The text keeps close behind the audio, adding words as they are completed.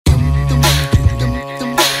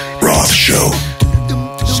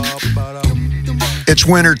It's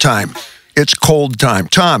winter time. It's cold time.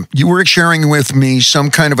 Tom, you were sharing with me some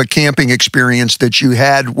kind of a camping experience that you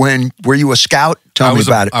had were you a scout? Tell me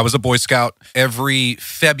about it. I was a Boy Scout every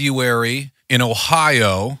February in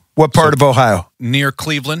Ohio. What part of Ohio? Near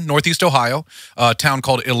Cleveland, Northeast Ohio. A town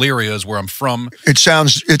called Elyria is where I'm from. It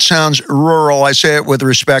sounds rural. I say it with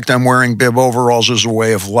respect. I'm wearing bib overalls as a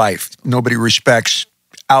way of life. Nobody respects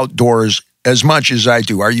outdoors as much as I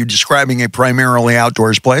do. Are you describing a primarily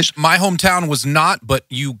outdoors place? My hometown was not, but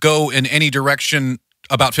you go in any direction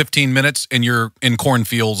about 15 minutes and you're in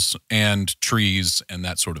cornfields and trees and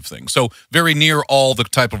that sort of thing. So very near all the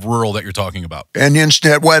type of rural that you're talking about. And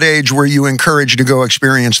at what age were you encouraged to go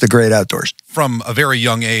experience the great outdoors? From a very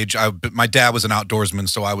young age. My dad was an outdoorsman,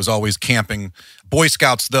 so I was always camping. Boy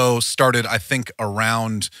Scouts, though, started, I think,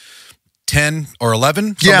 around 10 or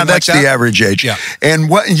 11. Yeah, that's like that. The average age. Yeah. And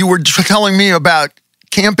what you were telling me about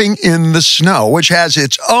camping in the snow, which has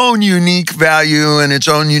its own unique value and its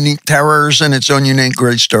own unique terrors and its own unique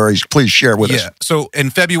great stories. Please share with us. Yeah. So in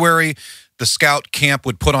February, the scout camp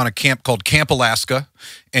would put on a camp called Camp Alaska,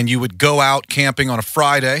 and you would go out camping on a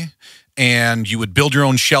Friday, and you would build your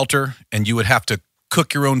own shelter, and you would have to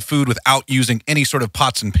cook your own food without using any sort of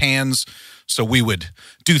pots and pans. So we would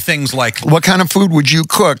do things like... What kind of food would you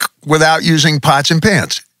cook without using pots and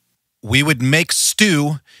pans? We would make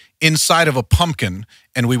stew inside of a pumpkin,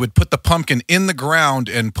 and we would put the pumpkin in the ground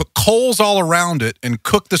and put coals all around it and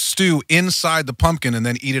cook the stew inside the pumpkin and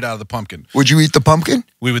then eat it out of the pumpkin. Would you eat the pumpkin?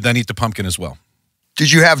 We would then eat the pumpkin as well.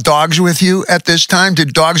 Did you have dogs with you at this time?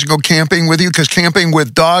 Did dogs go camping with you? Because camping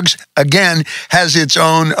with dogs, again, has its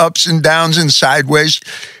own ups and downs and sideways.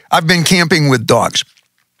 I've been camping with dogs.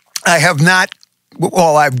 I have not,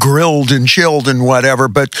 well, I've grilled and chilled and whatever,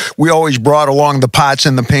 but we always brought along the pots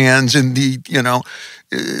and the pans and the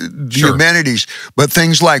Sure. amenities. But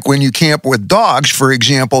things like when you camp with dogs, for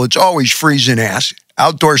example, it's always freezing ass.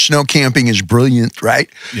 Outdoor snow camping is brilliant, right?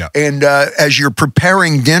 Yeah. And as you're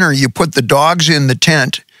preparing dinner, you put the dogs in the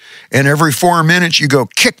tent, and every 4 minutes you go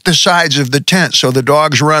kick the sides of the tent so the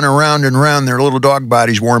dogs run around and around, their little dog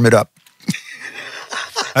bodies warm it up.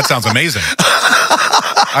 That sounds amazing.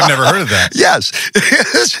 I've never heard of that. Yes.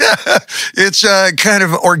 It's kind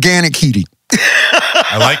of organic heating.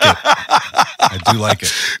 I like it. I do like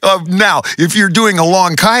it. Now, if you're doing a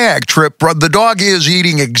long kayak trip, the dog is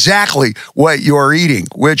eating exactly what you're eating,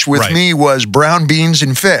 which with Right. me was brown beans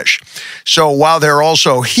and fish. So while they're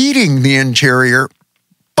also heating the interior,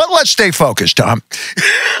 but let's stay focused, Tom.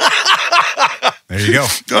 There you go.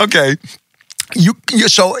 Okay.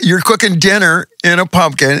 So you're cooking dinner in a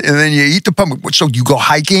pumpkin, and then you eat the pumpkin. So you go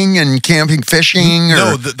hiking and camping, fishing? Or?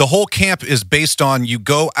 No, the whole camp is based on you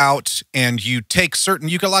go out and you're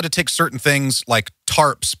allowed to take certain things like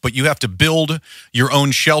tarps, but you have to build your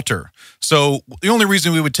own shelter. So the only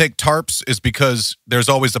reason we would take tarps is because there's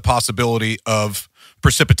always the possibility of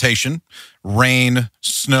precipitation, rain,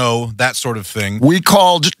 snow, that sort of thing. We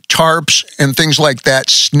called tarps and things like that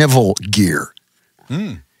snivel gear.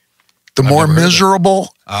 The more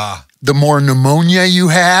miserable, the more pneumonia you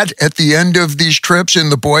had at the end of these trips in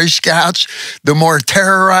the Boy Scouts, the more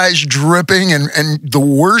terrorized, dripping, and the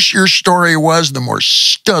worse your story was, the more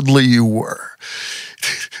studly you were.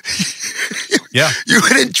 Yeah. You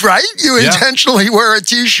wouldn't, right? You intentionally wear a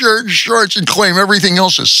T-shirt and shorts and claim everything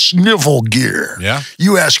else is snivel gear. Yeah.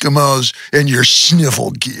 You Eskimos and your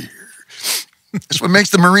snivel gear. That's what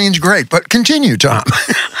makes the Marines great. But continue, Tom.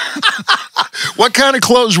 What kind of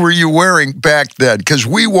clothes were you wearing back then? Because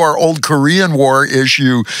we wore old Korean War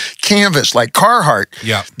issue canvas, like Carhartt.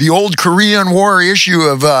 Yeah. The old Korean War issue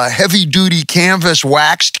of heavy-duty canvas,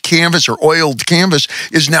 waxed canvas or oiled canvas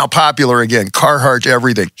is now popular again. Carhartt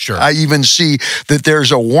everything. Sure. I even see that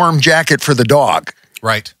there's a warm jacket for the dog.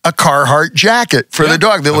 Right. A Carhartt jacket for the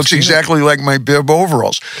dog that looks exactly like my bib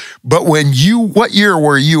overalls. But what year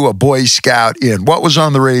were you a Boy Scout in? What was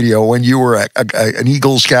on the radio when you were an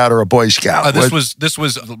Eagle Scout or a Boy Scout? This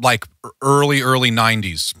was like early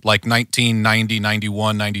 90s, like 1990,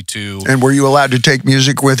 91, 92. And were you allowed to take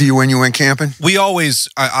music with you when you went camping? We always,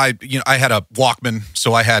 I had a Walkman,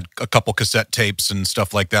 so I had a couple cassette tapes and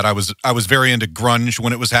stuff like that. I was very into grunge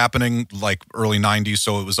when it was happening, like early 90s,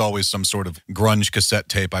 so it was always some sort of grunge cassette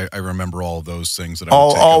tape. I remember all of those things that I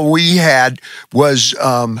would take. All we had was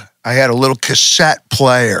I had a little cassette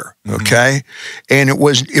player, okay? And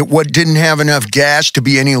it didn't have enough gas to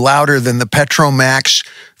be any louder than the Petromax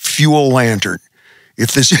fuel lantern.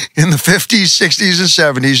 If this in the 50s, 60s,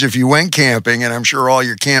 and 70s, if you went camping, and I'm sure all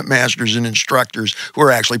your camp masters and instructors who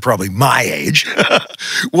are actually probably my age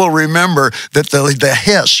will remember that the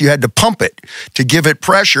hiss, you had to pump it to give it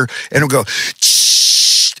pressure, and it would go,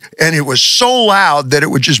 and it was so loud that it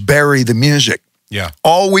would just bury the music. Yeah.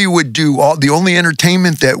 All we would do, the only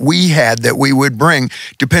entertainment that we had that we would bring,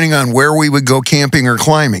 depending on where we would go camping or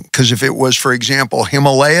climbing, because if it was, for example,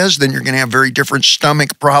 Himalayas, then you're going to have very different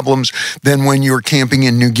stomach problems than when you're camping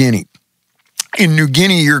in New Guinea. In New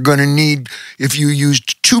Guinea, you're going to need, if you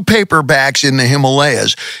used 2 paperbacks in the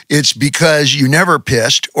Himalayas, it's because you never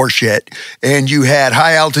pissed or shit, and you had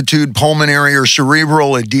high altitude pulmonary or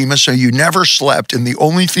cerebral edema, so you never slept, and the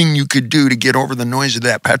only thing you could do to get over the noise of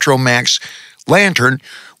that Petromax lantern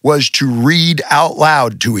was to read out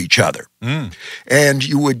loud to each other. And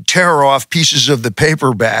you would tear off pieces of the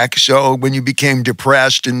paperback, so when you became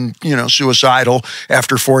depressed and, suicidal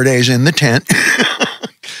after 4 days in the tent,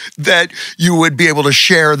 that you would be able to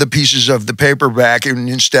share the pieces of the paperback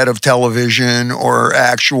instead of television or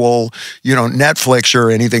actual, Netflix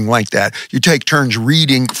or anything like that. You take turns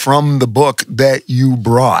reading from the book that you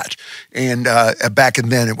brought. And back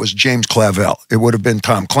then, it was James Clavell. It would have been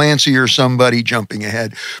Tom Clancy or somebody jumping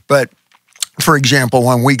ahead. But for example,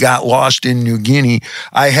 when we got lost in New Guinea,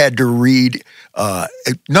 I had to read, in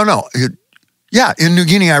New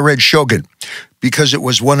Guinea, I read Shogun because it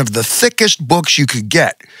was one of the thickest books you could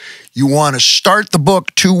get. You want to start the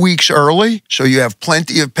book 2 weeks early so you have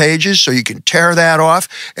plenty of pages so you can tear that off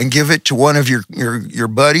and give it to one of your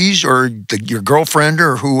buddies or your girlfriend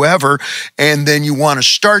or whoever. And then you want to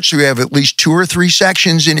start so you have at least 2 or 3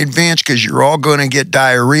 sections in advance because you're all going to get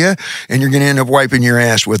diarrhea and you're going to end up wiping your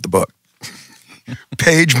ass with the book.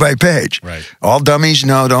 Page by page. Right. All dummies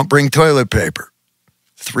know don't bring toilet paper.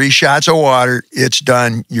 3 shots of water, it's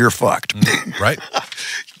done, you're fucked. Right.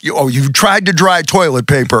 You tried to dry toilet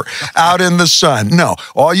paper out in the sun. No,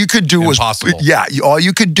 all you could do Impossible. all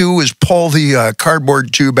you could do is pull the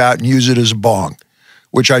cardboard tube out and use it as a bong,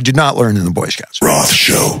 which I did not learn in the Boy Scouts. Roth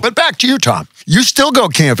Show. But back to you, Tom. You still go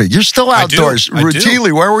camping. You're still outdoors I do.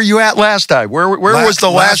 routinely. Where were you at last time? Where was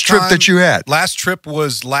the last trip that you had? Last trip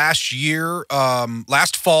was last year,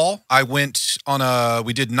 last fall. I went on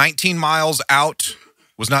we did 19 miles out.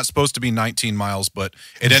 Was not supposed to be 19 miles, but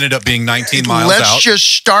it ended up being 19 miles out. Let's just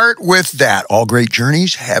start with that. All great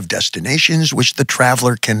journeys have destinations which the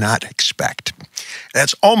traveler cannot expect.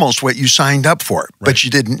 That's almost what you signed up for, but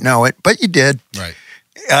you didn't know it, but you did. Right.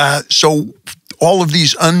 So all of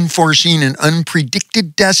these unforeseen and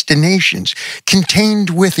unpredicted destinations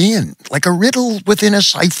contained within, like a riddle within a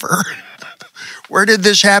cipher. Where did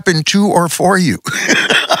this happen to or for you?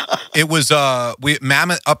 It was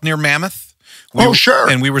Mammoth, up near Mammoth. Sure.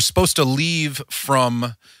 And we were supposed to leave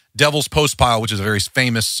from Devil's Post Pile, which is a very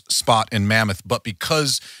famous spot in Mammoth, but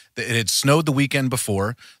because it had snowed the weekend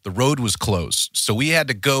before, the road was closed. So we had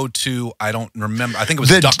to go to, I don't remember, I think it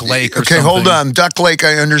was Duck Lake or something. Okay, hold on. Duck Lake,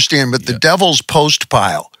 I understand, but the Devil's Post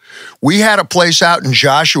Pile. We had a place out in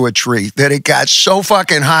Joshua Tree that it got so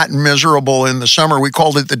fucking hot and miserable in the summer, we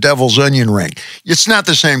called it the Devil's Onion Ring. It's not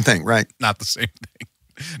the same thing, right? Not the same thing.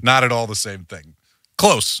 Not at all the same thing.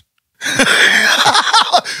 Close.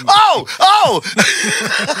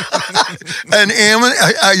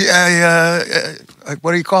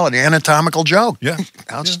 What do you call it? Anatomical joke. Yeah.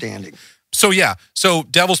 Outstanding. So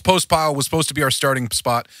Devil's Post Pile was supposed to be our starting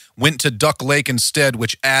spot. Went to Duck Lake instead,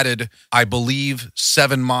 which added, I believe,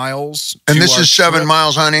 7 miles. And this is 7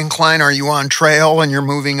 miles on incline. Are you on trail and you're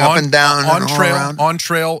moving up and down on and all trail, around? On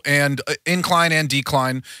trail and incline and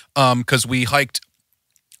decline, because we hiked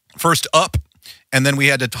first up. And then we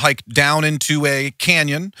had to hike down into a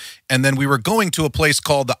canyon. And then we were going to a place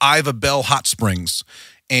called the Iva Bell Hot Springs.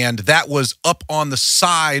 And that was up on the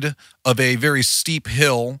side of a very steep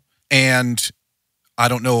hill. And I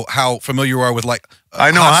don't know how familiar you are with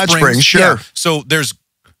I know hot springs, sure. Yeah. So there's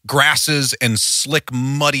grasses and slick,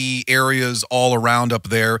 muddy areas all around up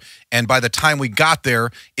there. And by the time we got there,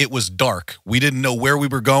 it was dark. We didn't know where we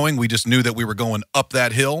were going. We just knew that we were going up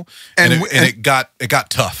that hill, and it got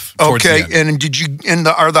tough. Okay, and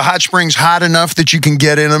are the hot springs hot enough that you can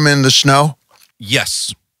get in them in the snow?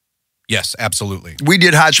 Yes. Yes, absolutely. We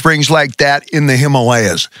did hot springs like that in the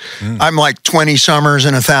Himalayas. I'm like 20 summers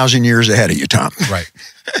and 1,000 years ahead of you, Tom. Right.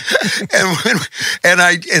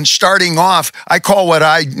 and starting off, I call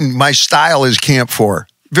my style is Camp 4.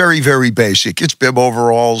 Very, very basic. It's bib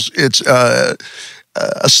overalls. It's a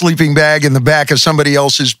sleeping bag in the back of somebody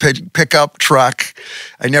else's pickup truck.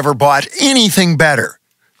 I never bought anything better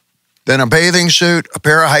than a bathing suit, a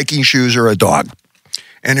pair of hiking shoes, or a dog.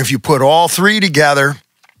 And if you put all 3 together,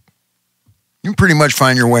 you can pretty much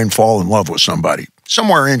find your way and fall in love with somebody.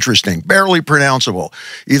 Somewhere interesting, barely pronounceable.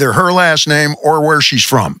 Either her last name or where she's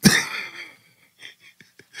from.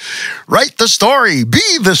 Write the story.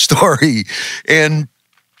 Be the story. And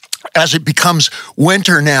As it becomes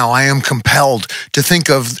winter now, I am compelled to think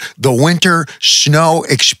of the winter snow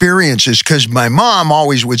experiences because my mom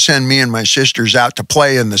always would send me and my sisters out to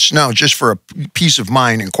play in the snow just for a peace of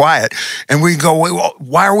mind and quiet. And we go, well,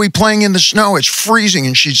 why are we playing in the snow? It's freezing.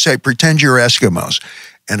 And she'd say, pretend you're Eskimos.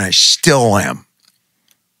 And I still am.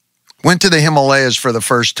 Went to the Himalayas for the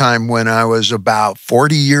first time when I was about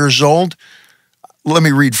 40 years old. Let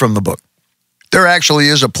me read from the book. There actually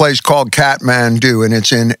is a place called Kathmandu, and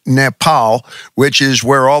it's in Nepal, which is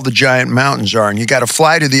where all the giant mountains are. And you got to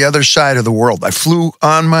fly to the other side of the world. I flew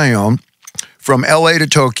on my own from LA to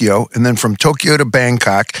Tokyo, and then from Tokyo to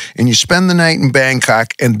Bangkok, and you spend the night in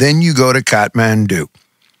Bangkok, and then you go to Kathmandu.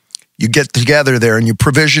 You get together there and you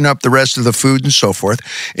provision up the rest of the food and so forth,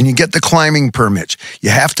 and you get the climbing permits. You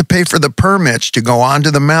have to pay for the permits to go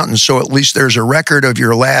onto the mountain, so at least there's a record of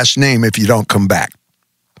your last name if you don't come back.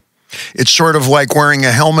 It's sort of like wearing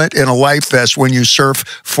a helmet and a life vest when you surf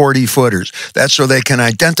 40-footers. That's so they can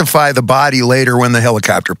identify the body later when the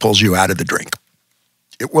helicopter pulls you out of the drink.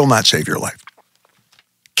 It will not save your life.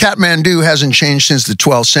 Kathmandu hasn't changed since the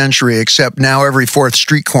 12th century, except now every fourth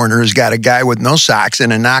street corner has got a guy with no socks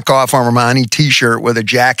and a knockoff Armani t-shirt with a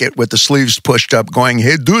jacket with the sleeves pushed up going,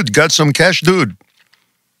 hey, dude, got some cash, dude?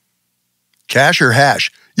 Cash or hash?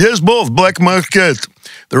 Yes, both, black market.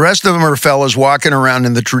 The rest of them are fellas walking around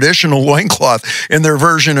in the traditional loincloth in their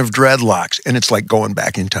version of dreadlocks, and it's like going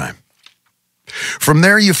back in time. From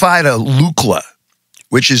there, you find a Lukla,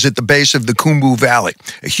 which is at the base of the Khumbu Valley,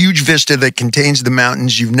 a huge vista that contains the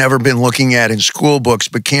mountains you've never been looking at in school books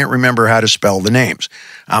but can't remember how to spell the names.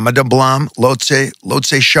 Amadablam,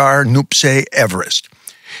 Lhotse Shar, Nuptse, Everest.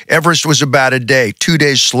 Everest was about a day, 2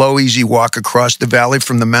 days slow, easy walk across the valley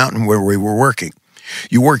from the mountain where we were working.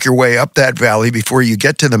 You work your way up that valley before you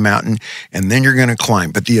get to the mountain, and then you're going to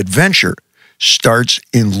climb. But the adventure starts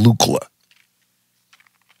in Lukla.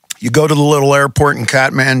 You go to the little airport in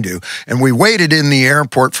Kathmandu, and we waited in the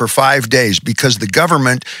airport for 5 days because the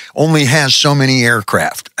government only has so many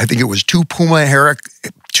aircraft. I think it was two Puma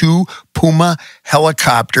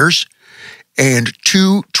helicopters and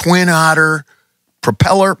 2 Twin Otter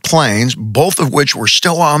propeller planes, both of which were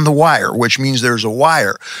still on the wire, which means there's a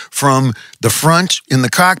wire from the front in the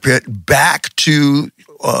cockpit back to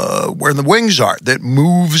where the wings are that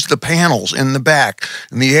moves the panels in the back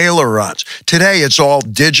and the ailerons. Today, it's all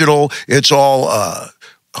digital. It's all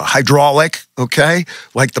hydraulic, okay?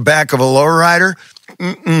 Like the back of a lowrider.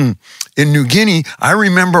 In New Guinea, I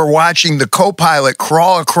remember watching the co-pilot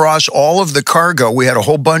crawl across all of the cargo. We had a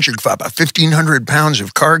whole bunch of about 1,500 pounds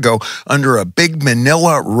of cargo under a big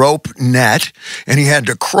manila rope net, and he had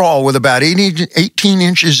to crawl with about 18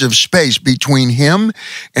 inches of space between him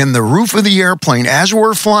and the roof of the airplane as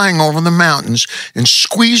we're flying over the mountains and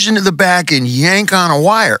squeeze into the back and yank on a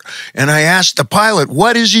wire. And I asked the pilot,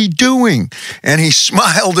 what is he doing? And he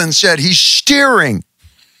smiled and said, he's steering.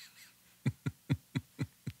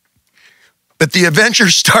 But the adventure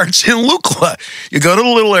starts in Lukla. You go to the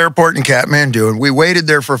little airport in Kathmandu, and we waited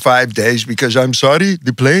there for 5 days because, I'm sorry,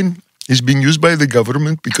 the plane is being used by the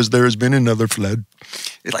government because there has been another flood.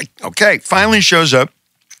 It's like, okay, finally shows up,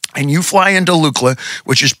 and you fly into Lukla,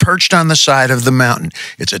 which is perched on the side of the mountain.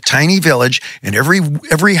 It's a tiny village, and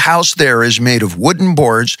every house there is made of wooden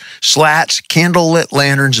boards, slats, candle-lit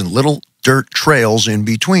lanterns, and little dirt trails in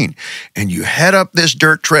between. And you head up this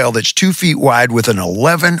dirt trail that's 2 feet wide with an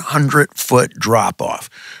 1,100-foot drop-off,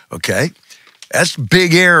 okay? That's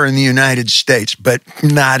big air in the United States, but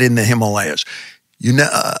not in the Himalayas. You know,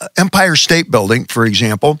 Empire State Building, for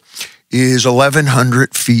example, is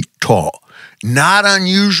 1,100 feet tall. Not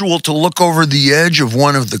unusual to look over the edge of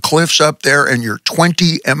one of the cliffs up there and you're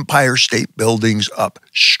 20 Empire State Buildings up,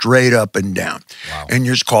 straight up and down. Wow. And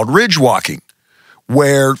it's called ridge walking,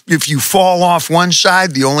 where if you fall off one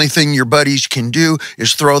side, the only thing your buddies can do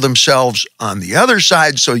is throw themselves on the other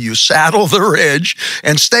side, so you saddle the ridge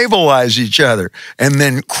and stabilize each other, and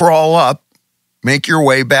then crawl up, make your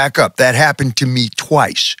way back up. That happened to me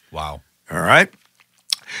twice. Wow. All right?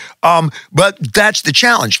 But that's the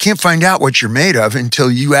challenge. You can't find out what you're made of until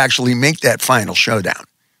you actually make that final showdown.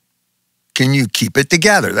 Can you keep it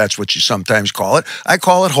together? That's what you sometimes call it. I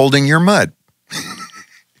call it holding your mud.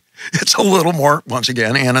 It's a little more, once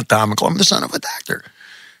again, anatomical. I'm the son of a doctor.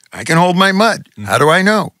 I can hold my mud. How do I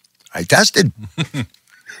know? I tested.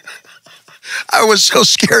 I was so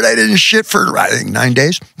scared I didn't shit for, I think, 9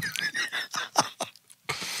 days.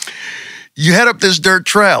 You head up this dirt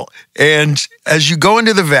trail, and as you go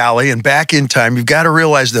into the valley and back in time, you've got to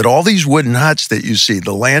realize that all these wooden huts that you see,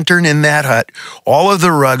 the lantern in that hut, all of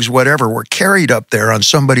the rugs, whatever, were carried up there on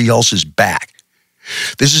somebody else's back.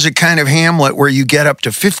 This is a kind of hamlet where you get up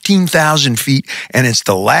to 15,000 feet, and it's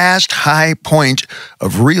the last high point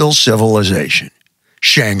of real civilization.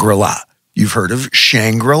 Shangri-La. You've heard of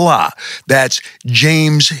Shangri-La. That's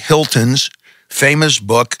James Hilton's famous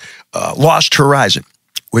book, Lost Horizon,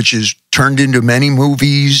 which is turned into many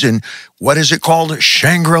movies. And what is it called?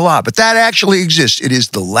 Shangri-La. But that actually exists. It is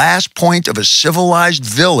the last point of a civilized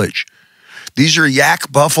village. These are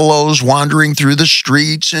yak buffaloes wandering through the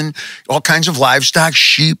streets and all kinds of livestock,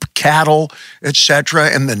 sheep, cattle, etc.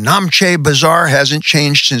 And the Namche Bazaar hasn't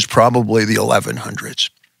changed since probably the 1100s.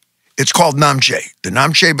 It's called Namche. The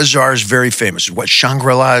Namche Bazaar is very famous. It's what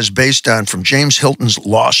Shangri-La is based on from James Hilton's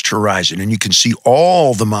Lost Horizon. And you can see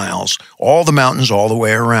all the miles, all the mountains, all the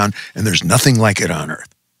way around, and there's nothing like it on Earth.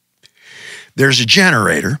 There's a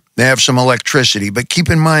generator. They have some electricity, but keep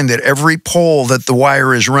in mind that every pole that the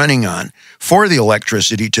wire is running on for the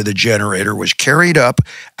electricity to the generator was carried up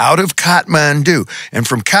out of Kathmandu. And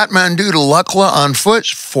from Kathmandu to Lukla on foot,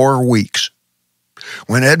 4 weeks.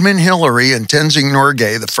 When Edmund Hillary and Tenzing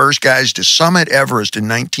Norgay, the first guys to summit Everest in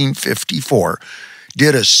 1954,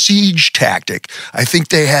 did a siege tactic, I think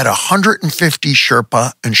they had 150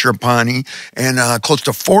 Sherpa and Sherpani and close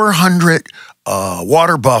to 400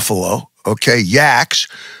 water buffalo, yaks,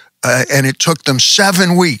 and it took them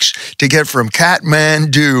 7 weeks to get from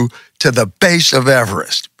Kathmandu to the base of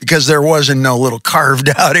Everest because there wasn't no little carved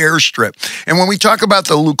out airstrip. And when we talk about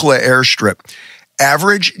the Lukla airstrip,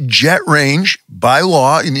 average jet range by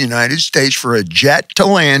law in the United States for a jet to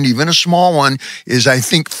land, even a small one, is I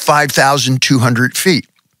think 5,200 feet.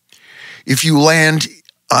 If you land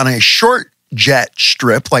on a short jet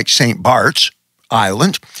strip like St. Bart's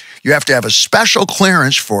Island, you have to have a special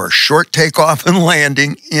clearance for short takeoff and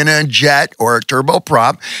landing in a jet or a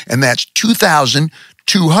turboprop, and that's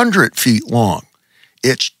 2,200 feet long.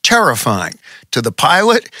 It's terrifying to the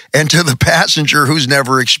pilot and to the passenger who's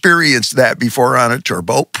never experienced that before on a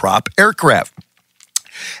turboprop aircraft.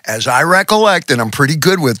 As I recollect, and I'm pretty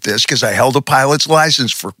good with this because I held a pilot's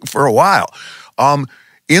license for a while,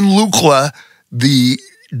 in Lukla, the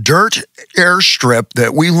dirt airstrip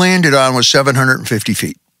that we landed on was 750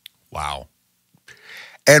 feet. Wow.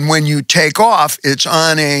 And when you take off, it's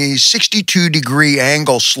on a 62-degree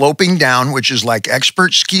angle sloping down, which is like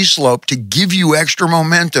expert ski slope to give you extra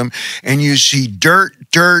momentum. And you see dirt,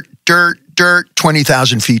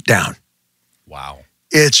 20,000 feet down. Wow.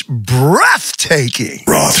 It's breathtaking.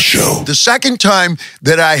 Roth Show. The second time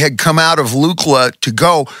that I had come out of Lukla to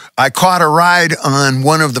go, I caught a ride on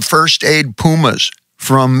one of the first aid Pumas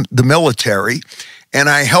from the military. And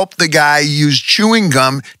I helped the guy use chewing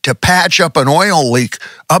gum to patch up an oil leak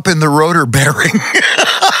up in the rotor bearing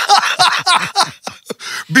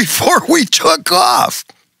before we took off.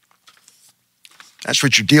 That's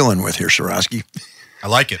what you're dealing with here, Sorosky. I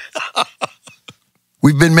like it.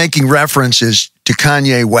 We've been making references to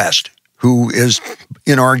Kanye West, who is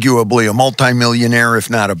inarguably a multimillionaire, if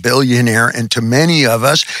not a billionaire, and to many of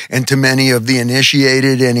us, and to many of the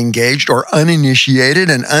initiated and engaged or uninitiated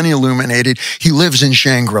and unilluminated, he lives in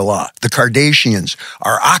Shangri-La. The Kardashians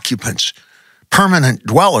are occupants, permanent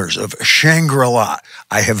dwellers of Shangri-La.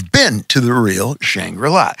 I have been to the real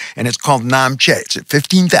Shangri-La, and it's called Namche. It's at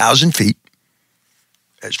 15,000 feet,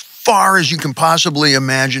 as far as you can possibly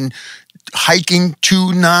imagine. Hiking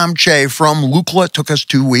to Namche from Lukla took us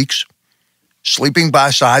 2 weeks. Sleeping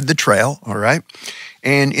beside the trail, all right?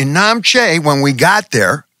 And in Namche, when we got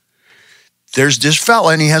there, there's this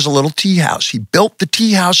fella, and he has a little tea house. He built the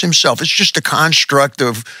tea house himself. It's just a construct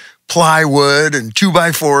of plywood and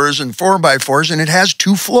 2x4s and 4x4s, and it has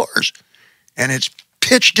 2 floors. And it's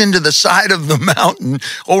pitched into the side of the mountain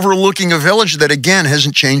overlooking a village that, again,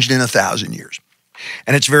 hasn't changed in 1,000 years.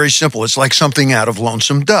 And it's very simple. It's like something out of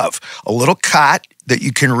Lonesome Dove. A little cot that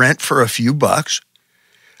you can rent for a few bucks,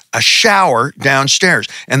 a shower downstairs.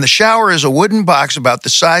 And the shower is a wooden box about the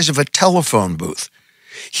size of a telephone booth.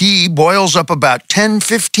 He boils up about 10,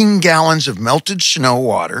 15 gallons of melted snow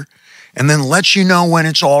water and then lets you know when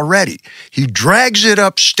it's all ready. He drags it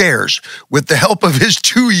upstairs with the help of his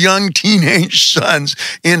 2 young teenage sons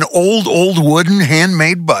in old wooden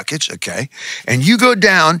handmade buckets, okay? And you go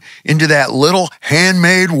down into that little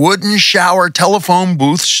handmade wooden shower telephone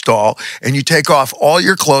booth stall and you take off all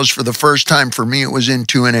your clothes for the first time. For me, it was in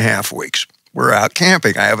 2.5 weeks. We're out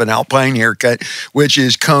camping. I have an alpine haircut, which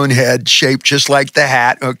is cone head shaped just like the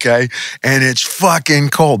hat, okay? And it's fucking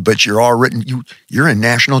cold, but you're in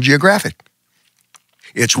National Geographic.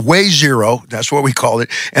 It's way zero, that's what we call it,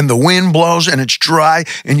 and the wind blows and it's dry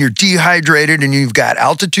and you're dehydrated and you've got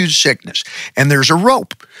altitude sickness. And there's a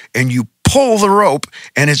rope and you pull the rope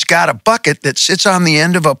and it's got a bucket that sits on the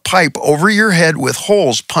end of a pipe over your head with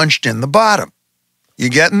holes punched in the bottom. You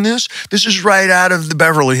getting this? This is right out of the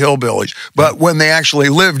Beverly Hillbillies, but when they actually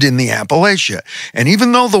lived in the Appalachia. And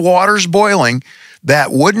even though the water's boiling,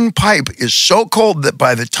 that wooden pipe is so cold that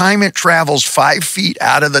by the time it travels 5 feet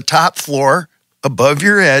out of the top floor above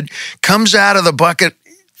your head, comes out of the bucket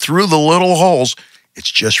through the little holes,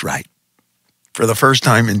 it's just right. For the first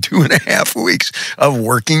time in 2.5 weeks of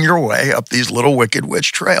working your way up these little Wicked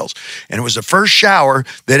Witch trails. And it was the first shower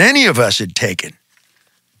that any of us had taken.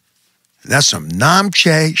 And that's some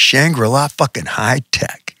Namche Shangri-La fucking high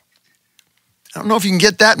tech. I don't know if you can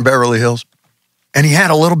get that in Beverly Hills. And he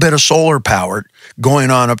had a little bit of solar power going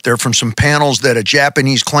on up there from some panels that a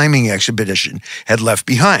Japanese climbing expedition had left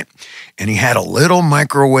behind. And he had a little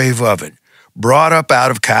microwave oven brought up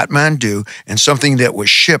out of Kathmandu and something that was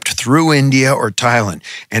shipped through India or Thailand.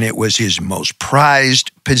 And it was his most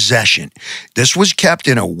prized possession. This was kept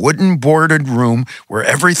in a wooden boarded room where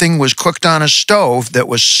everything was cooked on a stove that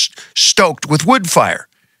was stoked with wood fire.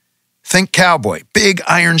 Think cowboy, big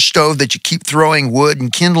iron stove that you keep throwing wood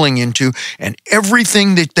and kindling into, and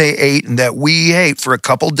everything that they ate and that we ate for a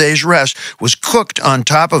couple days' rest was cooked on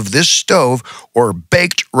top of this stove or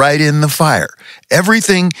baked right in the fire.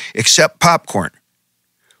 Everything except popcorn.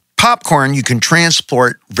 Popcorn you can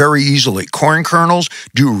transport very easily. Corn kernels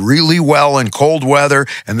do really well in cold weather,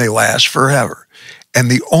 and they last forever. And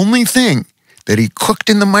the only thing that he cooked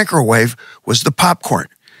in the microwave was the popcorn.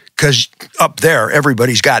 Because up there,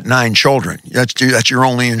 everybody's got 9 children. That's your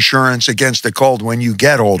only insurance against the cold when you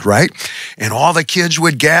get old, right? And all the kids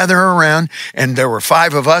would gather around, and there were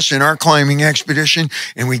 5 of us in our climbing expedition,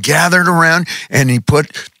 and we gathered around, and he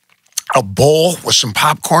put a bowl with some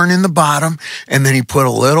popcorn in the bottom, and then he put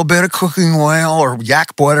a little bit of cooking oil or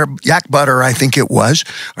yak butter, I think it was,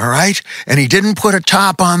 all right? And he didn't put a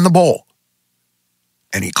top on the bowl.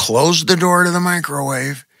 And he closed the door to the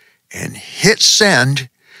microwave and hit send,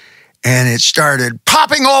 and it started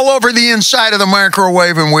popping all over the inside of the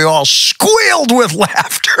microwave, and we all squealed with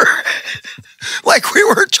laughter. like we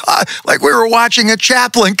were watching a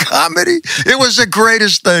Chaplin comedy. It was the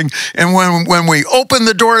greatest thing. And when we opened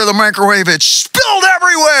the door to the microwave, it spilled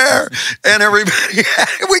everywhere. And everybody,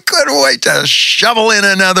 we couldn't wait to shovel in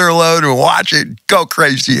another load and watch it go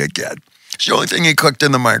crazy again. It's the only thing he cooked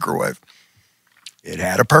in the microwave. It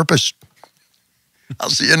had a purpose. I'll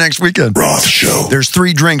see you next weekend. Roth Show. There's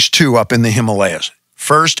 3 drinks, too, up in the Himalayas.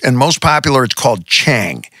 First and most popular, it's called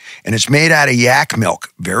Chang, and it's made out of yak milk,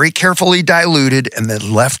 very carefully diluted and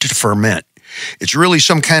then left to ferment. It's really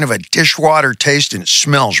some kind of a dishwater taste, and it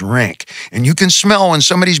smells rank. And you can smell when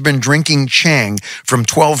somebody's been drinking Chang from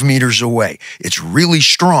 12 meters away. It's really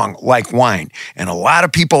strong, like wine, and a lot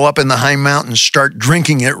of people up in the high mountains start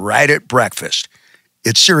drinking it right at breakfast.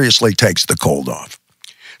 It seriously takes the cold off.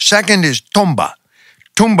 Second is Tomba.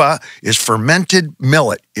 Tumba is fermented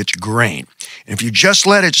millet, it's grain. And if you just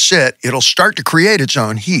let it sit, it'll start to create its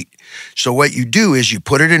own heat. So what you do is you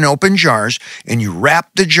put it in open jars, and you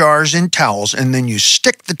wrap the jars in towels, and then you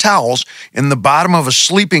stick the towels in the bottom of a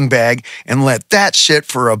sleeping bag and let that sit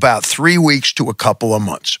for about 3 weeks to a couple of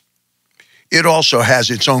months. It also has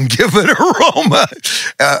its own given aroma.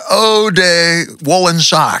 Eau de woolen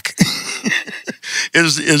sock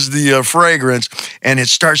is the fragrance, and it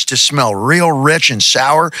starts to smell real rich and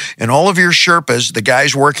sour. And all of your Sherpas, the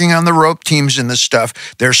guys working on the rope teams and this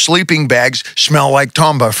stuff, their sleeping bags smell like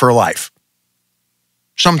Tomba for life.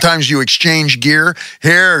 Sometimes you exchange gear.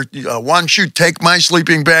 Here, why don't you take my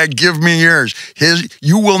sleeping bag, give me yours.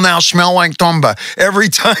 You will now smell like Tomba every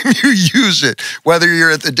time you use it, whether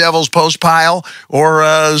you're at the Devil's Post pile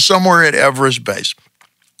or somewhere at Everest Base.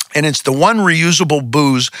 And it's the one reusable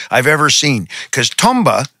booze I've ever seen, because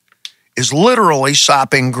Tomba is literally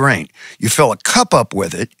sopping grain. You fill a cup up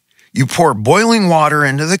with it, you pour boiling water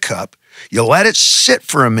into the cup, you let it sit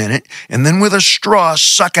for a minute, and then with a straw,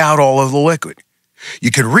 suck out all of the liquid.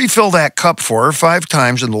 You could refill that cup 4 or 5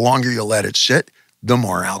 times, and the longer you let it sit, the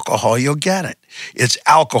more alcohol you'll get it. It's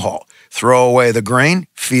alcohol. Throw away the grain,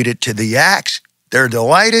 feed it to the yaks, they're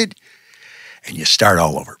delighted, and you start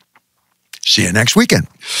all over. See you next weekend.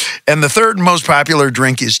 And the third most popular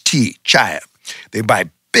drink is tea, chaya. They buy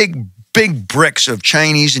big bricks of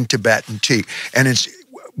Chinese and Tibetan tea. And it's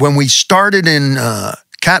when we started in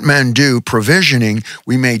Kathmandu provisioning,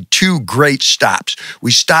 we made 2 great stops.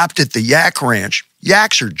 We stopped at the yak ranch.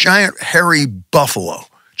 Yaks are giant, hairy buffalo.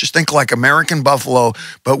 Just think like American buffalo,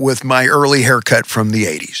 but with my early haircut from the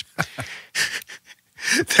 80s.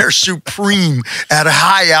 They're supreme at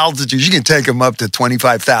high altitudes. You can take them up to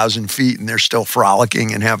 25,000 feet, and they're still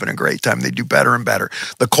frolicking and having a great time. They do better and better.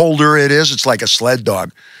 The colder it is, it's like a sled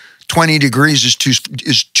dog. 20 degrees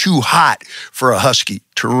is too hot for a husky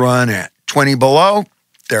to run at. 20 below,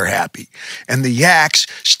 they're happy. And the yaks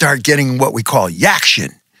start getting what we call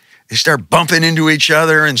yaction. They start bumping into each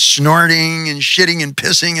other and snorting and shitting and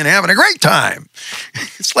pissing and having a great time.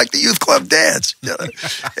 It's like the youth club dance.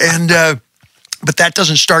 But that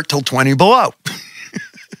doesn't start till 20 below.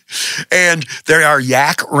 And there are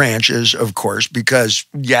yak ranches, of course, because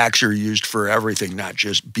yaks are used for everything, not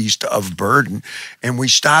just beast of burden. And we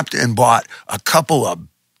stopped and bought a couple of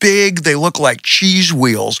big, they look like cheese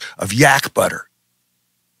wheels of yak butter.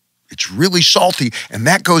 It's really salty, and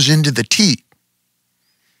that goes into the tea.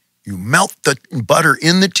 You melt the butter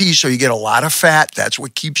in the tea so you get a lot of fat. That's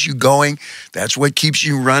what keeps you going. That's what keeps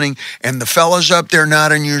you running. And the fellas up there,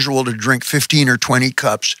 not unusual to drink 15 or 20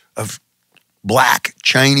 cups of black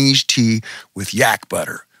Chinese tea with yak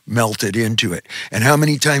butter melted into it. And how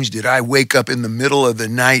many times did I wake up in the middle of the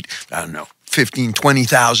night, I don't know, 15,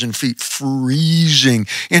 20,000 feet, freezing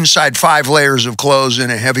inside 5 layers of clothes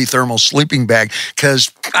in a heavy thermal sleeping bag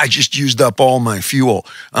because I just used up all my fuel.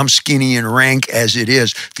 I'm skinny and rank as it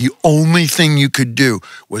is. The only thing you could do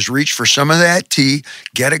was reach for some of that tea,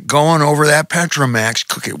 get it going over that Petromax,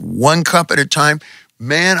 cook it 1 cup at a time.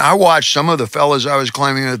 Man, I watched some of the fellas I was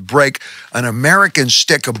climbing with break an American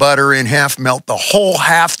stick of butter in half, melt the whole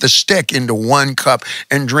half the stick into 1 cup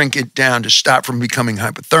and drink it down to stop from becoming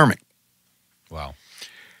hypothermic. Wow.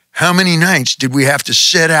 How many nights did we have to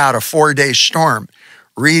sit out a 4-day storm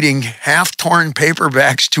reading half-torn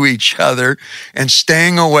paperbacks to each other and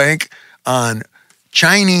staying awake on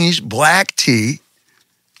Chinese black tea,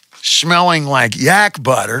 smelling like yak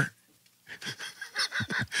butter,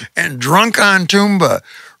 and drunk on Toomba?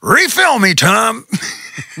 Refill me, Tom.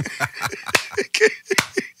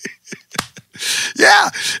 Yeah.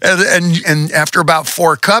 And after about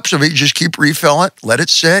 4 cups of it, you just keep refilling it, let it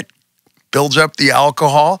sit. Builds up the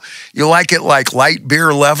alcohol. You like it like light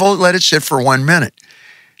beer level, let it sit for 1 minute.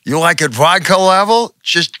 You like it vodka level,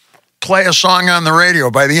 just play a song on the radio.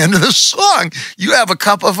 By the end of the song, you have a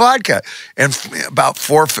cup of vodka. And about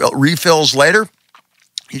 4 refills later,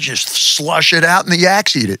 you just slush it out and the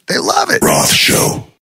yaks eat it. They love it. Roth Show.